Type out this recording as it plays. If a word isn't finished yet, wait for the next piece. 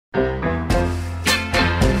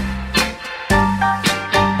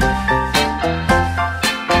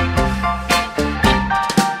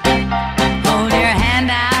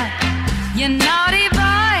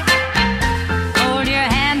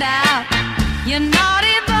you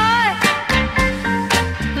naughty boy.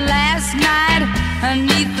 Last night,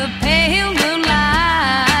 beneath the pale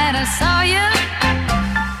moonlight, I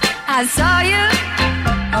saw you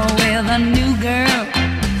with a new girl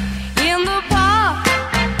in the park.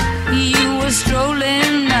 You were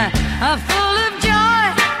strolling, full of joy,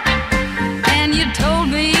 and you told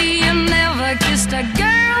me you never kissed a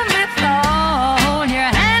girl before. Hold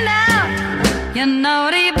your hand out, you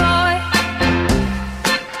naughty boy.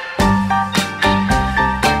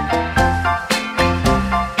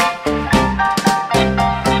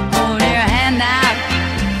 Hold your hand out,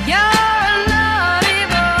 you're a naughty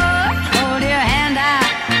boy. Hold your hand out,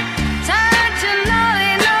 such a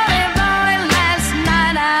naughty, naughty boy. Last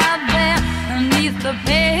night out there beneath the